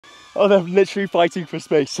Oh, they're literally fighting for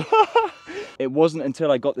space. It wasn't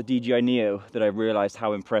until I got the DJI Neo that I realized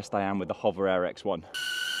how impressed I am with the Hover Air X1.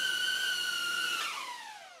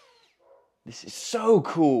 This is so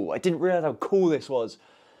cool. I didn't realize how cool this was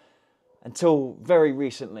until very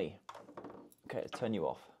recently. Okay, let's turn you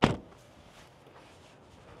off.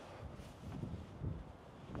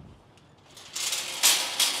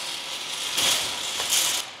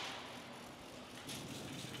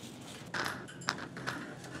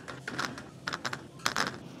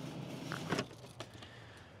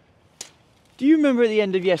 Do you remember at the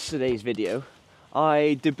end of yesterday's video,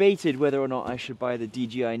 I debated whether or not I should buy the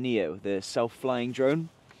DJI Neo, the self-flying drone,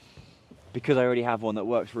 because I already have one that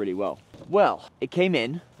works really well. Well, it came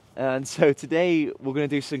in, and so today we're going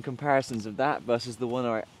to do some comparisons of that versus the one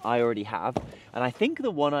I already have, and I think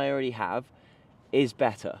the one I already have is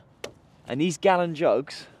better. And these gallon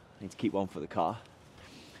jugs, I need to keep one for the car,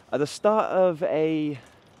 are the start of a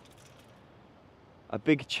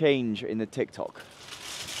big change in the TikTok.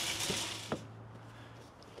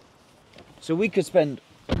 So we could spend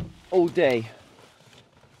all day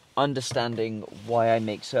understanding why I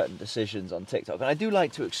make certain decisions on TikTok. And I do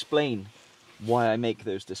like to explain why I make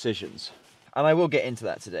those decisions. And I will get into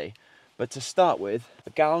that today. But to start with, a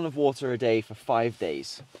gallon of water a day for 5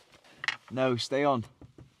 days. No, stay on.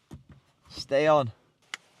 Stay on.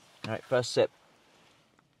 All right, first sip.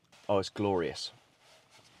 Oh, it's glorious.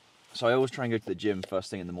 So I always try and go to the gym first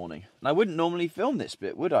thing in the morning. And I wouldn't normally film this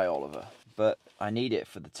bit, would I, Oliver? But I need it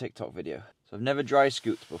for the TikTok video. So I've never dry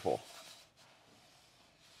scooped before.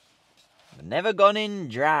 I've never gone in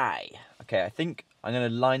dry. Okay, I think I'm going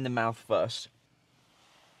to line the mouth first.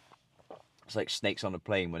 It's like snakes on a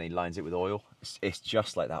plane when he lines it with oil. It's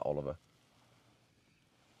just like that, Oliver.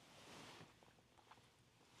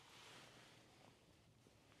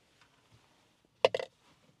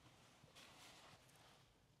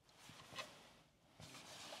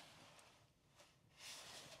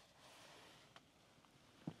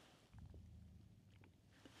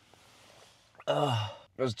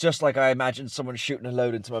 It was just like I imagined someone shooting a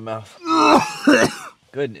load into my mouth.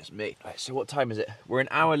 Goodness me. Right, so what time is it? We're an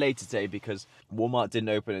hour late today because Walmart didn't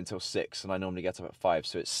open until 6 and I normally get up at 5,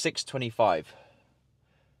 so it's 6:25.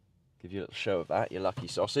 Give you a little show of that, you lucky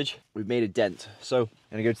sausage. We've made a dent, so I'm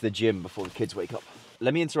gonna go to the gym before the kids wake up.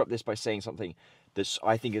 Let me interrupt this by saying something that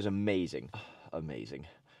I think is amazing. Amazing.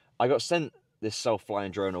 I got sent this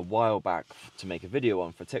self-flying drone a while back to make a video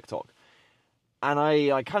on for TikTok. And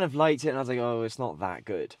I kind of liked it and I was like, oh, it's not that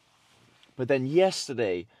good. But then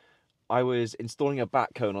yesterday, I was installing a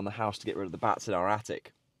bat cone on the house to get rid of the bats in our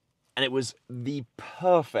attic. And it was the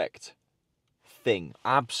perfect thing.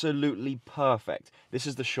 Absolutely perfect. This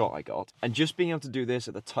is the shot I got. And just being able to do this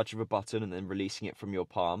at the touch of a button and then releasing it from your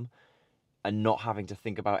palm and not having to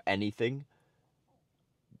think about anything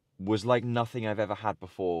was like nothing I've ever had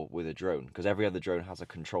before with a drone. Because every other drone has a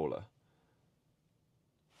controller.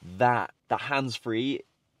 The hands-free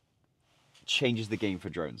changes the game for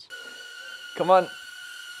drones. Come on.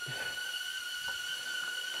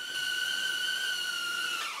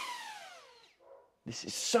 This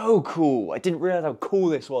is so cool. I didn't realize how cool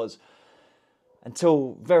this was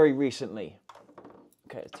until very recently.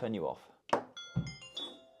 Okay, let's turn you off.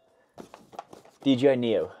 DJI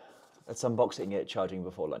Neo. Let's unbox it and get it charging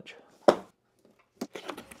before lunch.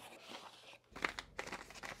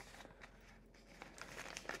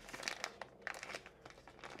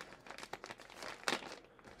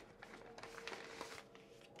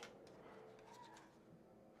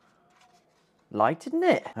 Light, isn't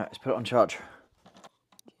it? All right, let's put it on charge.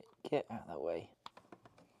 Get out of that way.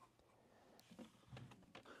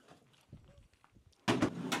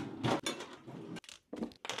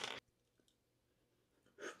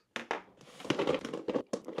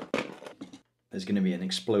 There's going to be an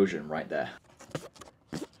explosion right there.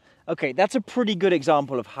 Okay, that's a pretty good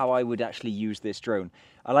example of how I would actually use this drone.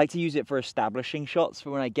 I like to use it for establishing shots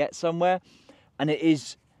for when I get somewhere, and it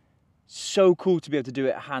is so cool to be able to do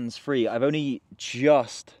it hands-free.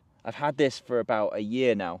 I've had this for about a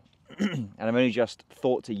year now, and I've only just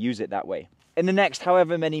thought to use it that way. In the next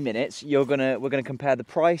however many minutes, we're gonna compare the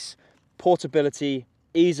price, portability,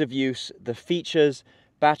 ease of use, the features,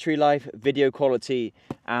 battery life, video quality,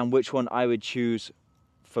 and which one I would choose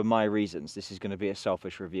for my reasons. This is gonna be a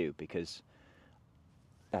selfish review because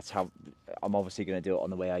that's how I'm obviously gonna do it on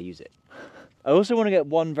the way I use it. I also wanna get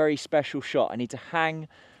one very special shot. I need to hang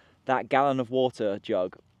that gallon of water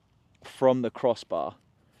jug from the crossbar,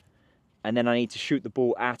 and then I need to shoot the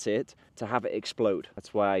ball at it to have it explode.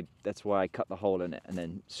 That's why I cut the hole in it and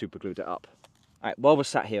then super glued it up. All right, while we're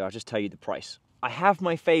sat here, I'll just tell you the price. I have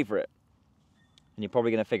my favorite, and you're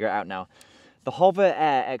probably gonna figure it out now. The Hover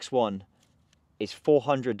Air X1 is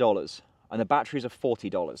 $400 and the batteries are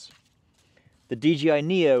 $40. The DJI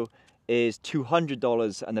Neo is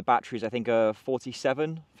 $200 and the batteries I think are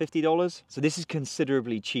 $47, $50. So this is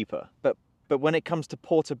considerably cheaper. But when it comes to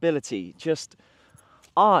portability,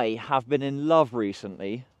 I have been in love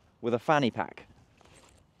recently with a fanny pack.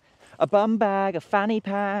 A bum bag, a fanny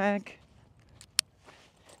pack.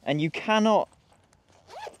 And you cannot,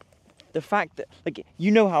 the fact that, like,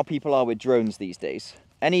 you know how people are with drones these days.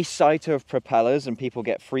 Any sight of propellers and people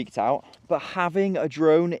get freaked out. But having a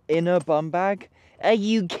drone in a bum bag, are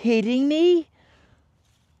you kidding me?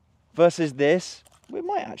 Versus this, it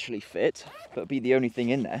might actually fit, but be the only thing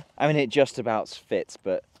in there. I mean, it just about fits,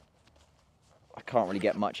 but I can't really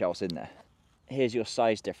get much else in there. Here's your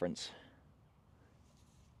size difference.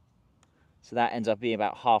 So that ends up being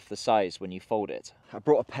about half the size when you fold it. I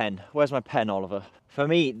brought a pen. Where's my pen, Oliver? For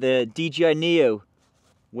me, the DJI Neo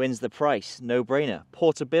wins the price. No brainer.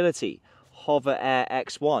 Portability. Hover Air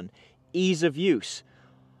X1. Ease of use.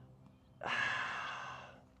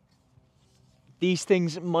 These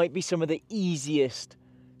things might be some of the easiest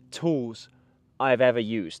tools I've ever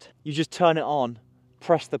used. You just turn it on,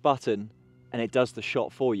 press the button, and it does the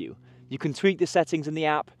shot for you. You can tweak the settings in the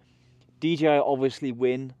app. DJI obviously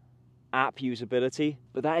win app usability,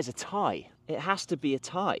 but that is a tie. It has to be a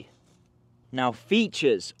tie. Now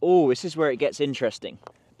features, oh, this is where it gets interesting,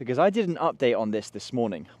 because I did an update on this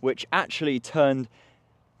morning, which actually turned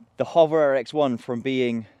the Hover Air X1 from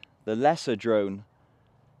being the lesser drone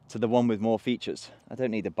to the one with more features. I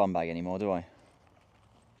don't need the bum bag anymore, do I?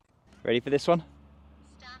 Ready for this one?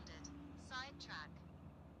 Standard, sidetrack.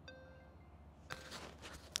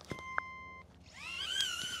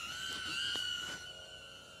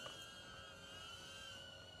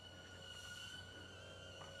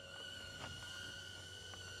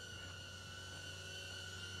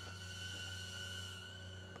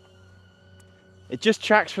 It just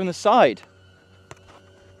tracks from the side.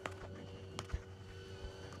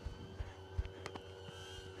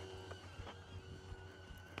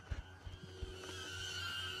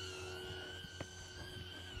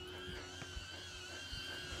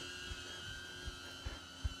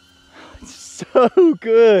 It's so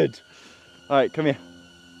good. All right, come here.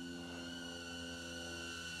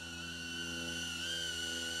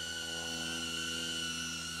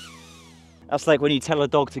 That's like when you tell a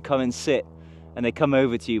dog to come and sit and they come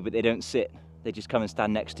over to you, but they don't sit. They just come and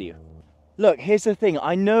stand next to you. Look, here's the thing.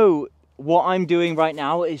 I know what I'm doing right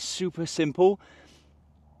now is super simple,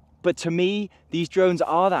 but to me, these drones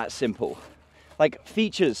are that simple. Like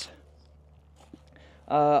features.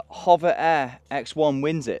 Hover Air X1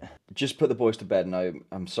 wins it. Just put the boys to bed, and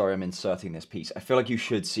I'm sorry I'm inserting this piece. I feel like you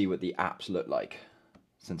should see what the apps look like,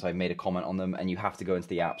 since I made a comment on them, and you have to go into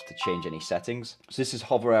the apps to change any settings. So this is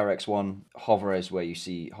Hover Air X1. Hover's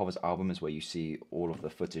album is where you see all of the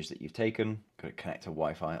footage that you've taken. Got to connect to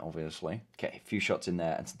Wi-Fi, obviously. Okay, a few shots in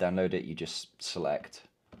there, and to download it, you just select,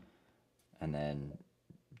 and then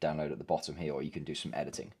download at the bottom here, or you can do some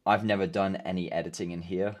editing. I've never done any editing in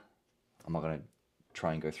here. I'm not gonna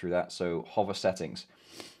try and go through that. So hover settings.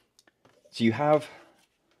 So you have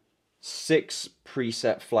 6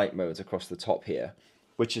 preset flight modes across the top here,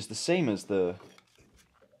 which is the same as the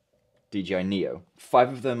DJI Neo. 5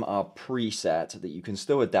 of them are preset that you can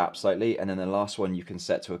still adapt slightly, and then the last one you can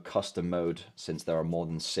set to a custom mode since there are more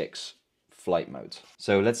than 6 flight modes.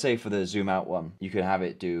 So let's say for the zoom out one, you can have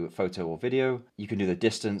it do photo or video. You can do the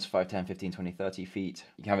distance, 5, 10, 15, 20, 30 feet.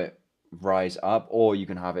 You can have it rise up, or you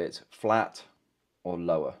can have it flat or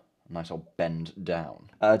lower. Nice old bend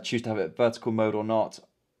down. Choose to have it vertical mode or not.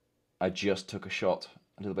 I just took a shot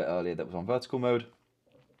a little bit earlier that was on vertical mode.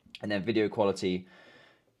 And then video quality,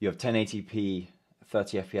 you have 1080p,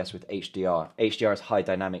 30 FPS with HDR. HDR is high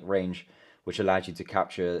dynamic range, which allows you to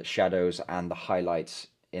capture shadows and the highlights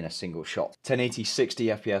in a single shot. 1080 60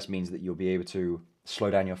 FPS means that you'll be able to slow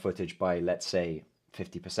down your footage by, let's say,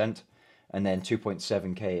 50%. And then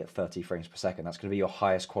 2.7K at 30 frames per second. That's going to be your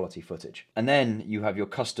highest quality footage. And then you have your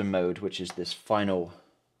custom mode, which is this final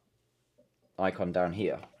icon down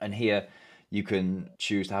here. And here you can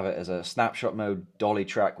choose to have it as a snapshot mode, dolly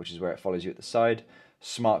track, which is where it follows you at the side,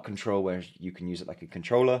 smart control, where you can use it like a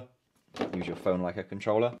controller, use your phone like a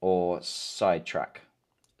controller, or side track.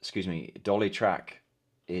 Excuse me, dolly track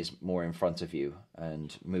is more in front of you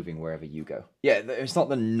and moving wherever you go. Yeah, it's not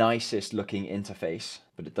the nicest looking interface,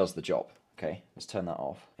 but it does the job. Okay, let's turn that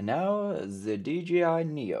off. And now the DJI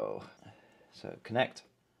Neo. So connect.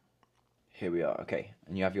 Here we are. Okay,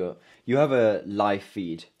 and you have a live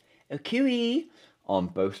feed, a QE on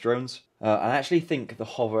both drones. I actually think the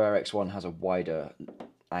Hover Air X1 has a wider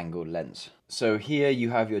angled lens. So here you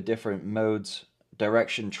have your different modes,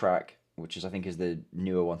 direction track, which is I think is the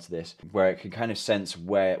newer one to this, where it can kind of sense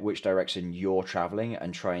which direction you're traveling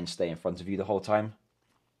and try and stay in front of you the whole time.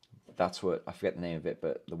 That's what, I forget the name of it,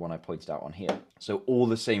 but the one I pointed out on here. So all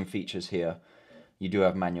the same features here. You do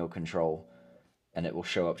have manual control, and it will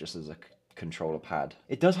show up just as a controller pad.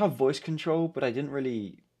 It does have voice control, but I didn't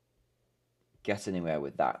really get anywhere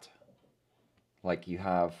with that. Like you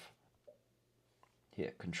have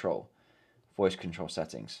here, control, voice control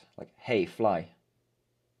settings, like, hey, fly.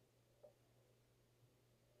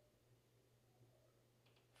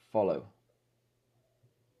 Follow.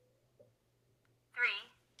 3,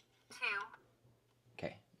 2.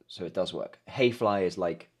 Okay, so it does work. Hey, fly is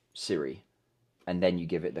like Siri, and then you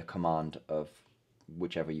give it the command of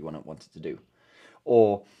whichever you want it to do.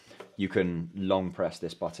 Or you can long press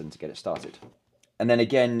this button to get it started. And then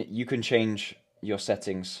again, you can change your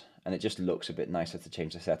settings, and it just looks a bit nicer to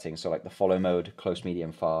change the settings. So like the follow mode, close,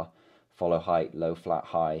 medium, far, follow height, low, flat,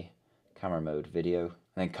 high, camera mode, video.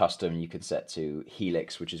 And then custom you can set to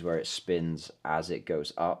helix, which is where it spins as it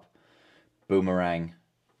goes up, boomerang,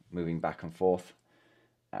 moving back and forth,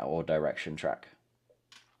 or direction track.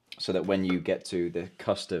 So that when you get to the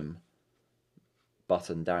custom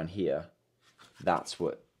button down here, that's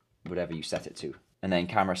whatever you set it to. And then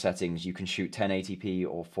camera settings, you can shoot 1080p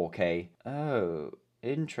or 4K. Oh,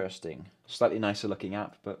 interesting. Slightly nicer looking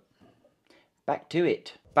app, but back to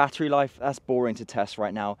it. Battery life, that's boring to test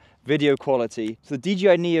right now. Video quality. So the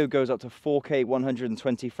DJI Neo goes up to 4K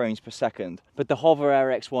 120 frames per second, but the Hover Air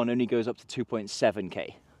X1 only goes up to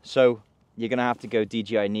 2.7K. So you're gonna have to go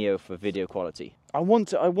DJI Neo for video quality. I want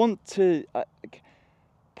to,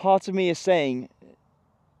 part of me is saying,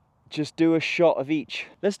 just do a shot of each.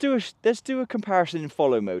 Let's do a comparison in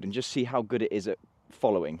follow mode and just see how good it is at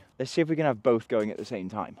following. Let's see if we can have both going at the same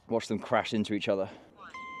time. Watch them crash into each other.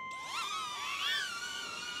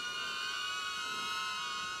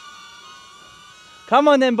 Come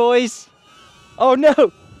on then, boys. Oh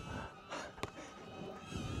no.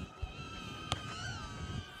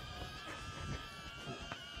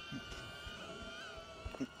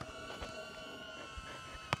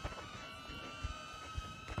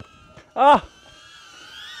 Ah!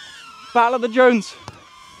 Battle of the drones.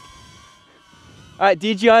 Alright,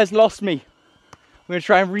 DJI has lost me. I'm going to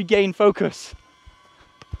try and regain focus.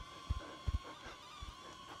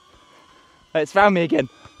 It's found me again.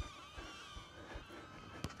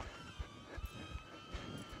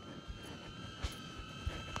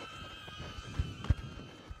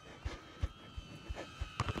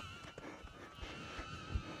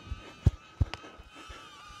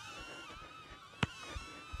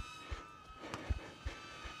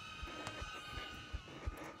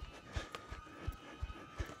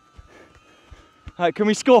 Alright, can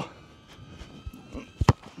we score?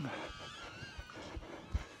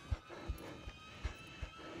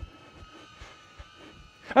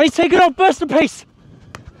 And he's taken off burst of pace!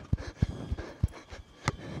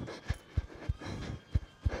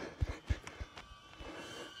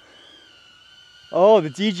 Oh,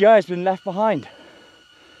 the DJI has been left behind.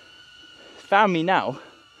 Found me now.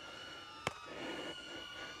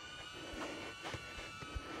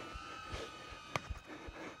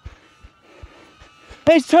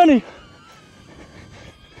 Hey, it's turning!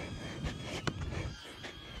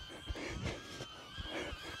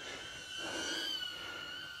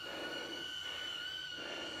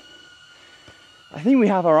 I think we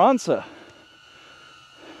have our answer.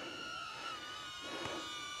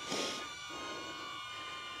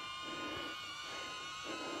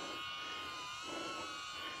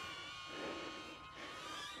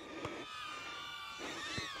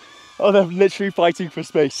 Oh, they're literally fighting for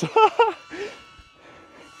space.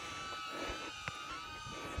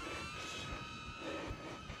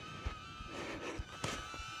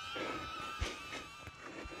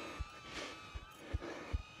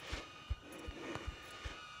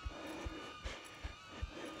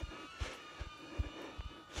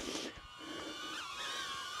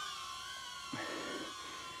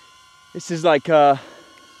 This is like,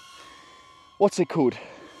 what's it called?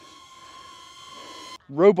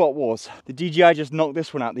 Robot Wars. The DJI just knocked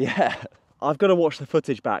this one out of the air. I've got to watch the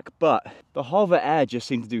footage back, but the Hover Air just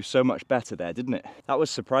seemed to do so much better there, didn't it? That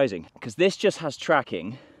was surprising, because this just has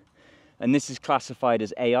tracking, and this is classified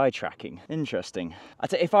as AI tracking. Interesting.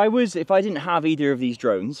 If I didn't have either of these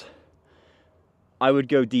drones, I would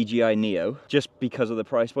go DJI Neo, just because of the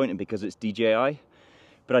price point and because it's DJI.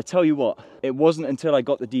 But I tell you what, it wasn't until I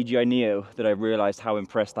got the DJI Neo that I realized how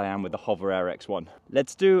impressed I am with the Hover Air X1.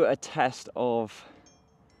 Let's do a test of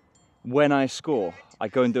when I score. I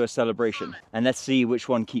go and do a celebration, and let's see which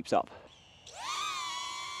one keeps up.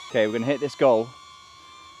 Okay, we're gonna hit this goal,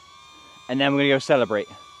 and then we're gonna go celebrate.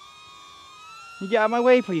 You get out of my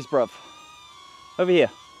way, please, bruv. Over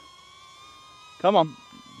here. Come on.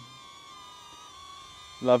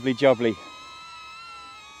 Lovely jubbly.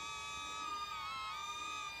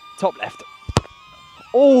 Top left.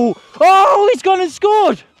 Oh! Oh, he's gone and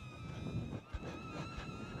scored!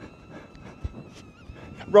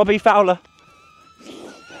 Robbie Fowler.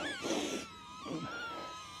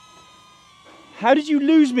 How did you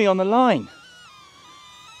lose me on the line?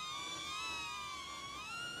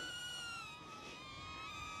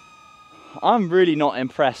 I'm really not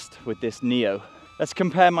impressed with this Neo. Let's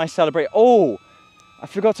compare my Celebrate. Oh, I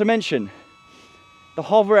forgot to mention, the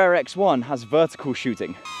Hover Air X1 has vertical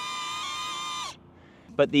shooting.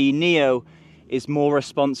 But the Neo is more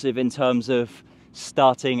responsive in terms of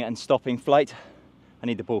starting and stopping flight. I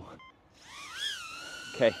need the ball.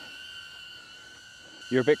 Okay.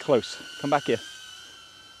 You're a bit close. Come back here.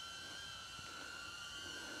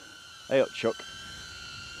 Hey up, Chuck.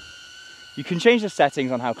 You can change the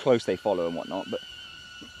settings on how close they follow and whatnot, but...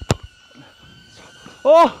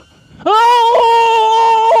 Oh! Oh!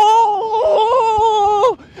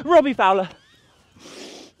 Robbie Fowler.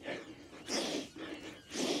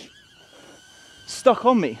 Stuck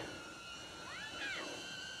on me.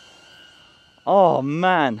 Oh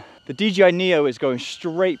man, the DJI Neo is going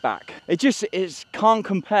straight back. It can't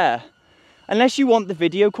compare. Unless you want the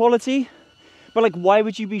video quality, but like why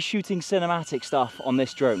would you be shooting cinematic stuff on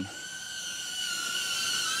this drone?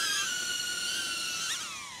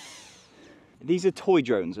 These are toy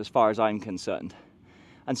drones as far as I'm concerned.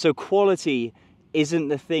 And so quality isn't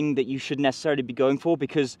the thing that you should necessarily be going for,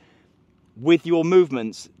 because with your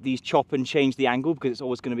movements, these chop and change the angle because it's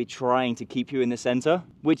always going to be trying to keep you in the center,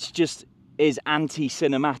 which just is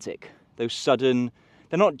anti-cinematic. Those sudden,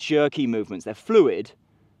 they're not jerky movements, they're fluid,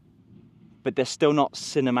 but they're still not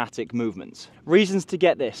cinematic movements. Reasons to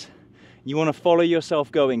get this. You want to follow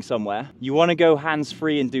yourself going somewhere, you want to go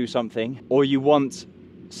hands-free and do something, or you want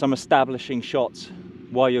some establishing shots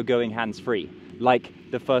while you're going hands-free, like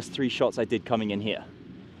the first 3 shots I did coming in here.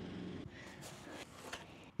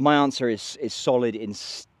 My answer is solid in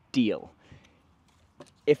steel.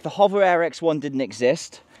 If the Hover Air X1 didn't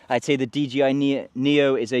exist, I'd say the DJI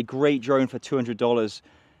Neo is a great drone for $200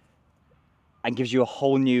 and gives you a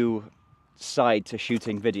whole new side to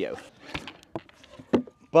shooting video.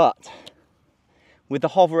 But with the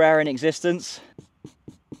Hover Air in existence,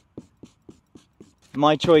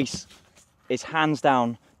 my choice is hands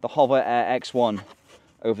down the Hover Air X1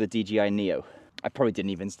 over the DJI Neo. I probably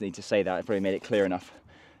didn't even need to say that, I probably made it clear enough.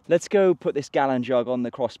 Let's go put this gallon jug on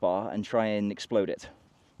the crossbar and try and explode it.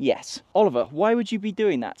 Yes. Oliver, why would you be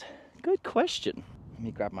doing that? Good question. Let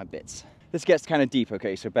me grab my bits. This gets kind of deep,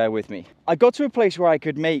 okay, so bear with me. I got to a place where I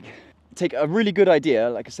could take a really good idea,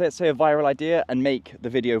 like I said, say a viral idea, and make the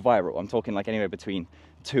video viral. I'm talking like anywhere between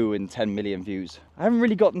 2 and 10 million views. I haven't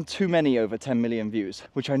really gotten too many over 10 million views,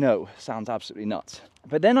 which I know sounds absolutely nuts.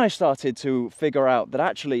 But then I started to figure out that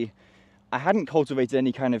actually I hadn't cultivated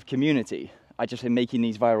any kind of community. I'd just been making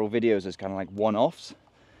these viral videos as kind of like one-offs.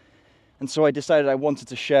 And so I decided I wanted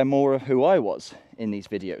to share more of who I was in these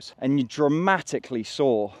videos. And you dramatically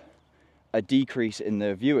saw a decrease in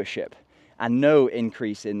the viewership and no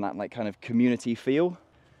increase in that like kind of community feel.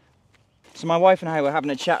 So my wife and I were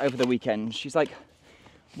having a chat over the weekend. She's like,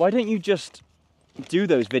 why don't you just do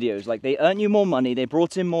those videos? Like, they earn you more money, they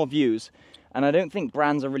brought in more views, and I don't think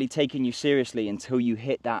brands are really taking you seriously until you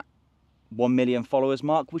hit that 1 million followers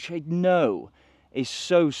mark, which I know is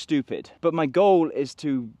so stupid. But my goal is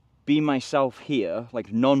to be myself here,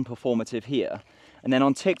 like non-performative here, and then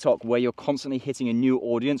on TikTok, where you're constantly hitting a new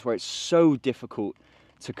audience, where it's so difficult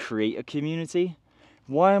to create a community.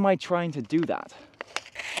 Why am I trying to do that?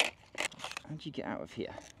 How'd you get out of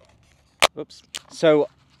here? Oops. So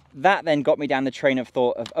that then got me down the train of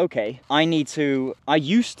thought of, okay, I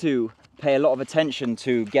used to pay a lot of attention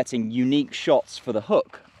to getting unique shots for the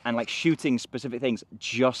hook and like shooting specific things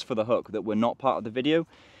just for the hook that were not part of the video.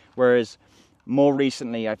 Whereas more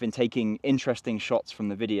recently, I've been taking interesting shots from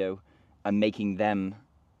the video and making them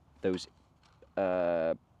those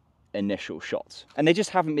initial shots. And they just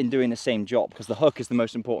haven't been doing the same job, because the hook is the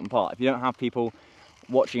most important part. If you don't have people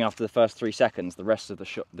watching after the first 3 seconds, the rest of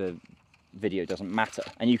the video doesn't matter.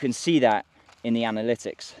 And you can see that in the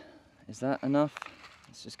analytics. Is that enough?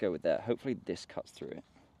 Let's just go with that. Hopefully this cuts through it.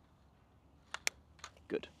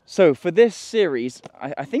 Good. So for this series,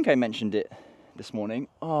 I think I mentioned it this morning.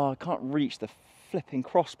 Oh, I can't reach the flipping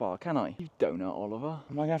crossbar, can I? You donut, Oliver.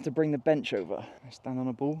 Am I gonna have to bring the bench over? I stand on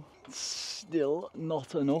a ball. Still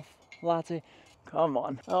not enough, laddie. Come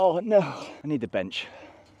on. Oh no. I need the bench.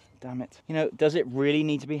 damn it. You know, does it really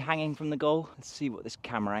need to be hanging from the goal? Let's see what this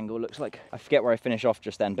camera angle looks like. I forget where I finished off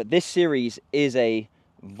just then, but this series is a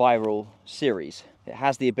viral series. It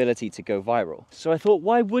has the ability to go viral. So I thought,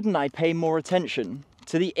 why wouldn't I pay more attention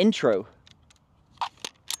to the intro?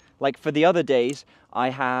 Like for the other days, I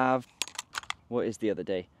have, what is the other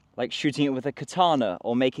day? Like shooting it with a katana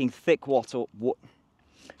or making thick water,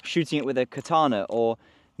 shooting it with a katana or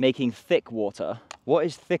making thick water. What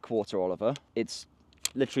is thick water, Oliver? It's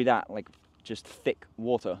literally that, like just thick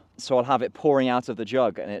water. So I'll have it pouring out of the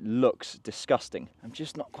jug and it looks disgusting. I'm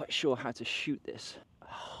just not quite sure how to shoot this.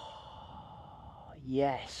 Oh,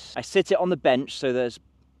 yes. I sit it on the bench so there's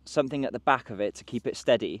something at the back of it to keep it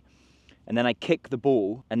steady. And then I kick the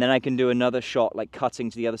ball and then I can do another shot like cutting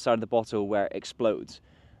to the other side of the bottle where it explodes.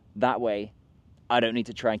 That way, I don't need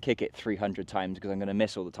to try and kick it 300 times because I'm going to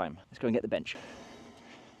miss all the time. Let's go and get the bench.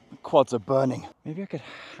 The quads are burning. Maybe I could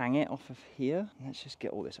hang it off of here. Let's just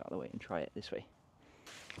get all this out of the way and try it this way.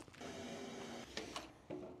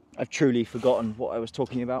 I've truly forgotten what I was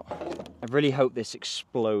talking about. I really hope this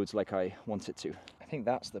explodes like I want it to. I think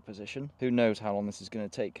that's the position. Who knows how long this is going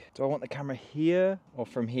to take. Do I want the camera here or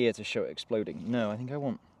from here to show it exploding? No, I think I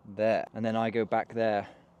want there. And then I go back there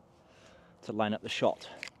to line up the shot.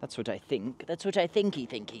 That's what I think. That's what I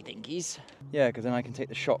thinkies. Yeah, because then I can take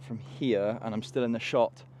the shot from here and I'm still in the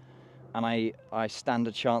shot and I stand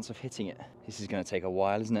a chance of hitting it. This is going to take a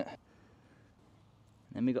while, isn't it?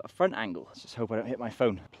 Then we got a front angle. Let's just hope I don't hit my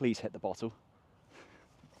phone. Please hit the bottle.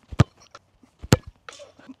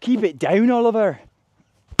 Keep it down, Oliver.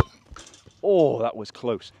 Oh, that was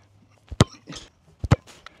close.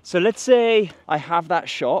 So let's say I have that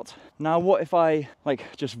shot. Now what if I like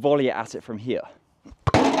just volley it at it from here?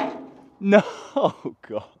 No, oh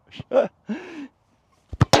gosh.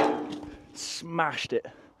 Smashed it.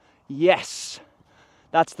 Yes,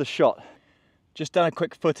 that's the shot. Just done a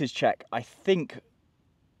quick footage check. I think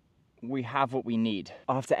we have what we need.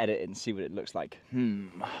 I'll have to edit it and see what it looks like.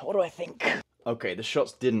 What do I think? Okay, the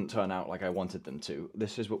shots didn't turn out like I wanted them to.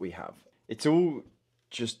 This is what we have. It's all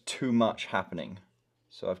just too much happening.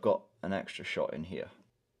 So I've got an extra shot in here.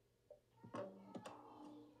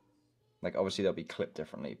 Like obviously they'll be clipped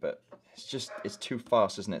differently, but it's too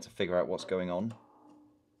fast, isn't it, to figure out what's going on?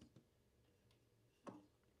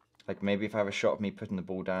 Like maybe if I have a shot of me putting the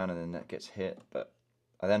ball down and then that gets hit, but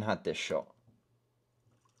I then had this shot.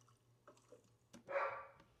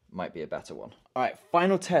 Might be a better one. All right,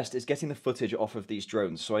 final test is getting the footage off of these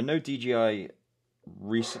drones. So I know DJI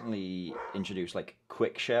recently introduced like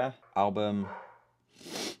quick share, album,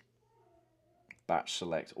 batch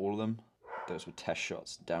select, all of them. Those were test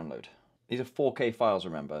shots, download. These are 4K files,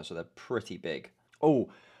 remember, so they're pretty big. Oh,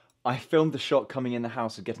 I filmed the shot coming in the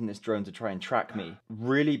house of getting this drone to try and track me.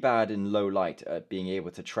 Really bad in low light at being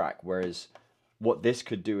able to track, whereas what this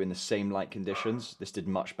could do in the same light conditions, this did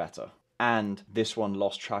much better. And this one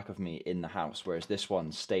lost track of me in the house, whereas this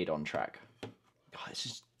one stayed on track. God, this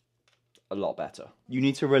is a lot better. You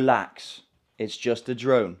need to relax. It's just a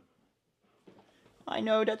drone. I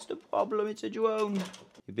know, that's the problem, it's a drone.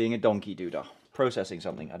 You're being a donkey, doodah. Processing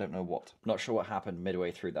something, I don't know what. Not sure what happened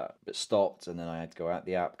midway through that. It stopped and then I had to go out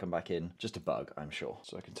the app, come back in. Just a bug, I'm sure.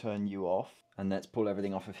 So I can turn you off and let's pull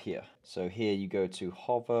everything off of here. So here you go to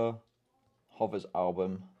hover, hover's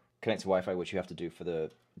album, connect to Wi-Fi, which you have to do for the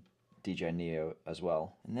DJI Neo as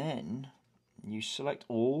well. And then you select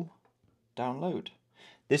all, download.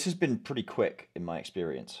 This has been pretty quick in my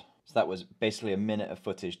experience. So that was basically a minute of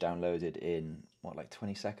footage downloaded in, what, like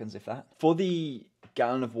 20 seconds, if that? For the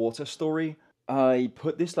gallon of water story, I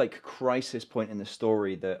put this like crisis point in the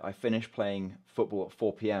story that I finished playing football at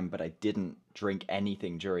 4 p.m, but I didn't drink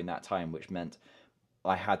anything during that time, which meant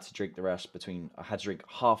I had to drink the rest I had to drink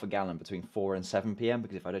half a gallon between 4 and 7 p.m,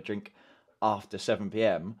 because if I don't drink after 7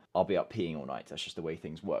 p.m, I'll be up peeing all night. That's just the way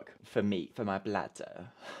things work. For me, for my bladder.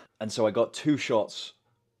 And so I got 2 shots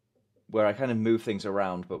where I kind of move things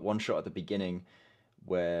around, but one shot at the beginning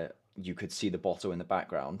where you could see the bottle in the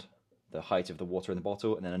background, the height of the water in the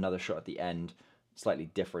bottle, and then another shot at the end, slightly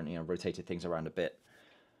different, you know, rotated things around a bit.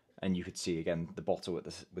 And you could see again the bottle at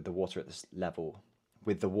this, with the water at this level,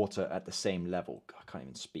 with the water at the same level. God, I can't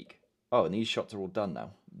even speak. Oh, and these shots are all done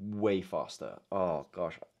now. Way faster. Oh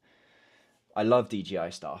gosh. I love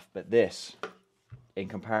DJI stuff, but this, in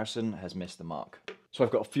comparison, has missed the mark. So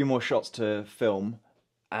I've got a few more shots to film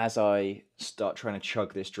as I start trying to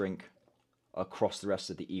chug this drink across the rest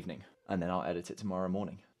of the evening, and then I'll edit it tomorrow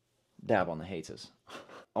morning. Dab on the haters.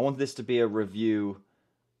 I want this to be a review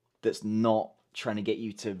that's not trying to get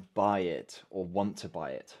you to buy it or want to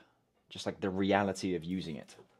buy it. Just like the reality of using it.